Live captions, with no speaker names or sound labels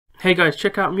Hey guys,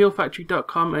 check out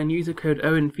mulefactory.com and use the code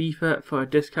OwenFIFA for a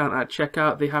discount at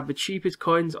checkout. They have the cheapest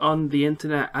coins on the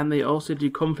internet, and they also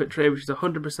do comfort trade, which is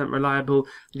 100% reliable.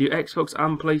 They do Xbox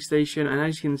and PlayStation, and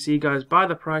as you can see guys, by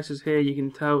the prices here you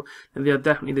can tell that they are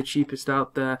definitely the cheapest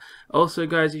out there. Also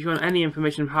guys, if you want any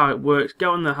information of how it works, go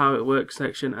on the how it works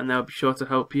section and they'll be sure to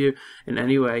help you in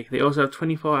any way. They also have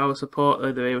 24-hour support,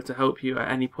 though they're able to help you at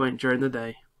any point during the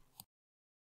day.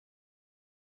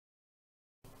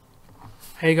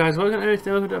 Hey guys, welcome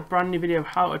to a brand new video of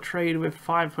how to trade with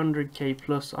 500k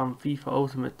plus on FIFA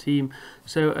Ultimate Team.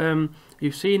 So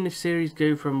you've seen this series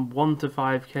go from 1 to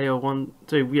 5k, or 1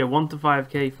 to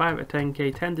 5k, 5 to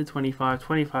 10k, 10 to 25,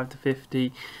 25 to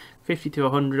 50, 50 to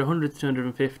 100, 100 to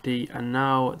 250, and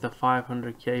now the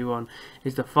 500k one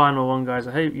is the final one, guys.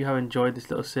 I hope you have enjoyed this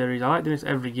little series. I like doing this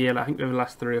every year. I think over the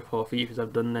last 3 or 4 FIFAs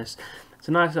I've done this. It's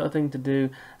a nice little thing to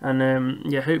do, and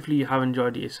yeah, hopefully you have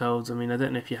enjoyed it yourselves. I mean, I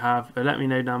don't know if you have, but let me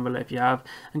know down below if you have.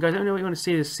 And guys, let me know what you want to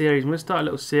see this series. I'm going to start a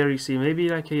little series soon, maybe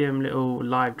like a little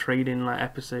live trading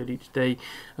episode each day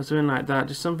or something like that,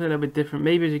 just something a little bit different,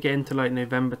 maybe as you get into like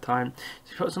November time.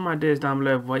 So put some ideas down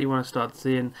below of what you want to start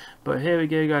seeing. But here we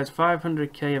go guys,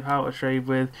 500k of how to trade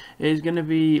with. It is going to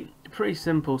be pretty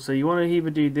simple. So you want to either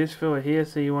do this filter here,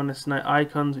 so you want to snipe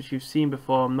icons, which you've seen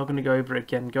before. I'm not going to go over it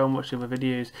again, go and watch the other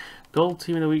videos. Gold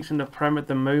team of the weeks in the Prem at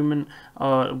the moment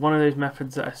are one of those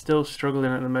methods that are still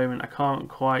struggling at the moment. I can't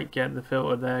quite get the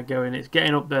filter there going. It's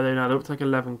getting up there though now. It looks like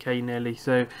 11k nearly,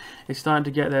 so it's starting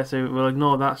to get there, so we'll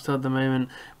ignore that still at the moment.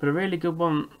 But a really good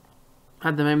one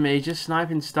at the moment is just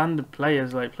sniping standard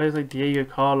players like Diego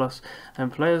Carlos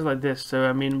and players like this. So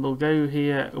I mean, we'll go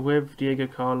here with Diego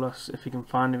Carlos if you can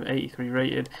find him, 83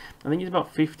 rated. I think he's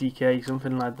about 50k,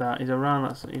 something like that. He's around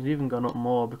that. He's even gone up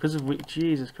more because of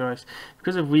Jesus Christ,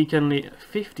 because of weekend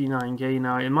 59k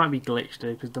now. It might be glitched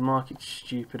though because the market's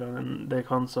stupid on the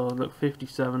console. Look,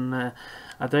 57 there.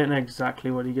 I don't know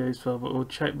exactly what he goes for, but we'll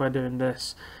check by doing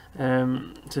this.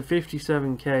 So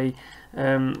 57k.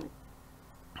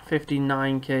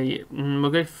 59k,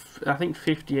 we'll go, I think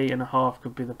 58.5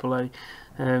 could be the play.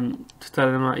 Just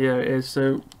telling them that, yeah it is.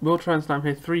 So we'll try and snipe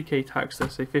here 3k tax,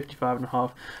 let's say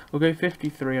 55.5. We'll go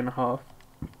 53.5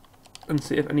 and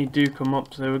see if any do come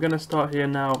up. So we're going to start here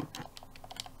now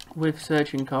with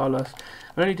searching Carlos.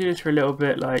 I'll only do this for a little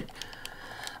bit, like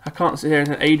I can't sit here and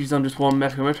spend ages on just one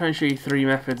method. I'm going to try and show you 3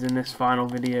 methods in this final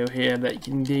video here that you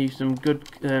can do some good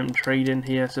trading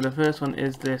here. So the first one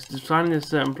is this, just finding a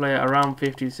certain player around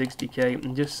 50 to 60k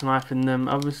and just sniping them.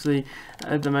 Obviously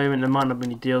at the moment there might not be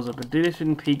any deals up, but do this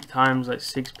in peak times like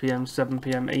 6 PM, 7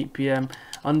 PM, 8 PM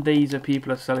on days that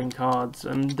people are selling cards,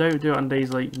 and don't do it on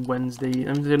days like Wednesday.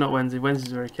 I mean, not Wednesday,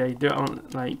 Wednesdays are okay. Do it on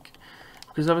like,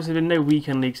 because obviously there's no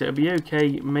weekend league, so it'll be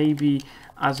okay maybe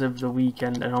as of the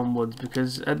weekend and onwards,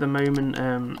 because at the moment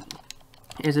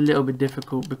it is a little bit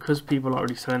difficult because people are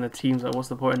already selling their teams. Like, what's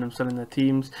the point in them selling their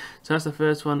teams? So that's the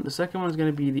first one. The second one is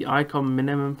going to be the icon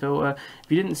minimum filter.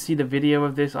 If you didn't see the video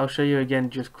of this, I'll show you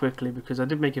again just quickly, because I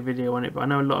did make a video on it, but I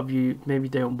know a lot of you maybe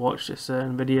don't watch this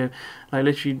certain video. Like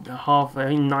literally half, I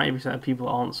think 90% of people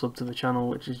aren't subbed to the channel,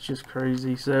 which is just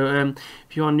crazy. So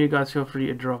if you are new guys, feel free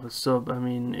to drop a sub. I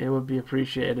mean, it would be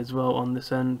appreciated as well on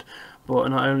this end. But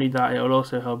not only that, it will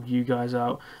also help you guys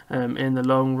out in the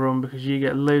long run, because you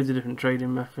get loads of different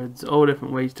trading methods, all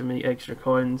different ways to make extra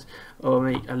coins or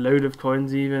make a load of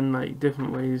coins, even like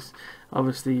different ways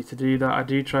obviously to do that. I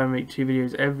do try and make 2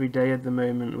 videos every day at the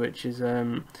moment, which is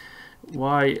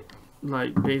why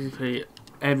like basically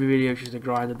every video is just a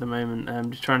grind at the moment.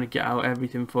 I'm just trying to get out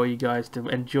everything for you guys to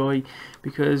enjoy,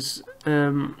 because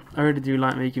I really do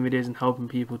like making videos and helping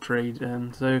people trade.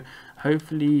 So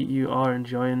hopefully you are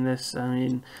enjoying this. I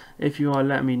mean, if you are,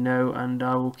 let me know and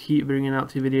I will keep bringing out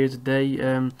 2 videos a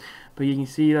day. But you can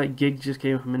see that gigs just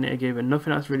came up a minute ago, but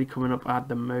nothing else really coming up at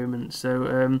the moment.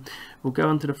 So we'll go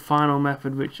on to the final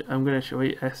method, which I'm going to show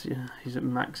you. He's at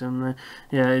maximum there.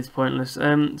 Yeah, it's pointless.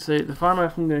 So the final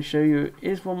method I'm going to show you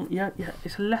is one. Yeah,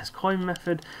 it's a less coin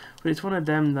method, but it's one of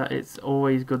them that it's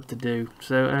always good to do.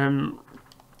 So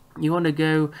you want to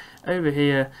go over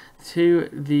here to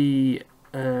the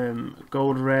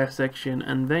gold rare section,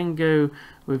 and then go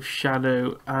with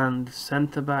shadow and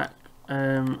centre back,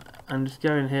 and just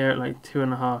go in here at like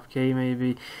 2.5k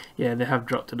maybe. Yeah, they have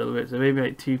dropped a little bit, so maybe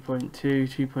like 2.2,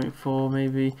 2.4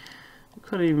 maybe. It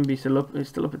could even be still up. It's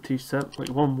still up at 2.7. Wait,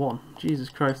 1.1. Jesus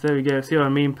Christ! There we go. See what I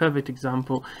mean? Perfect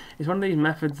example. It's one of these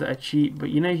methods that are cheap, but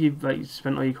you know, you've like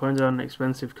spent all your coins on an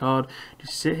expensive card.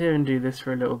 Just sit here and do this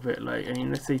for a little bit. Like, I mean,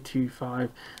 let's say 2.5.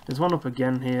 There's one up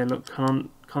again here. Look,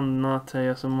 Conate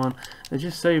or someone. There's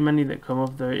just so many that come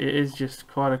up though. It is just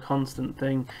quite a constant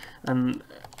thing, and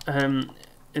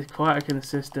it's quite a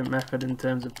consistent method in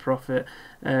terms of profit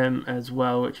as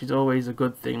well, which is always a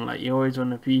good thing. Like, you always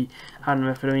want to be having a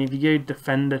method. I mean, if you go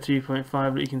Defender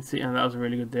 2.5, you can see, and that was a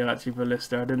really good deal actually for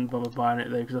Lister. I didn't bother buying it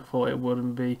though because I thought it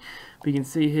wouldn't be. But you can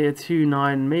see here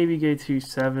 2.9, maybe go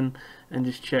 2.7 and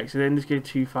just check. So then just go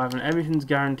 2.5 and everything's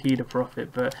guaranteed a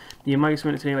profit. But you might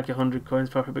expect it to be like 100 coins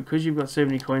profit, because you've got so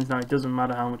many coins now, it doesn't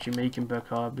matter how much you're making per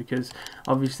card, because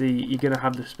obviously you're gonna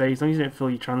have the space. As long as you don't fill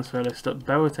your transfer list up.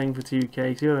 Boateng for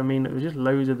 2k, see what I mean? There's just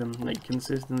loads of them like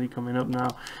consistently coming up now,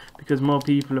 because more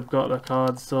people have got their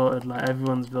cards sorted. Like,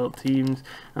 everyone's built teams,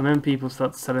 and then people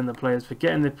start selling the players,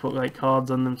 forgetting they put like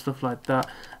cards on them, stuff like that.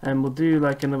 And we'll do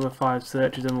like another 5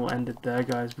 searches and we'll end it there,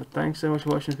 guys. But thanks so much for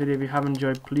watching this video. If you have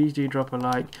enjoyed, please do drop a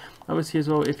like. Obviously as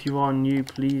well, if you are new,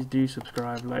 please do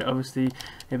subscribe. Like, obviously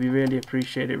it'd be really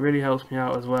appreciated. It really helps me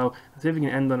out as well. Let's see if we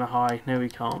can end on a high. No, we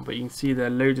can't, but you can see there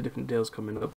are loads of different deals coming up.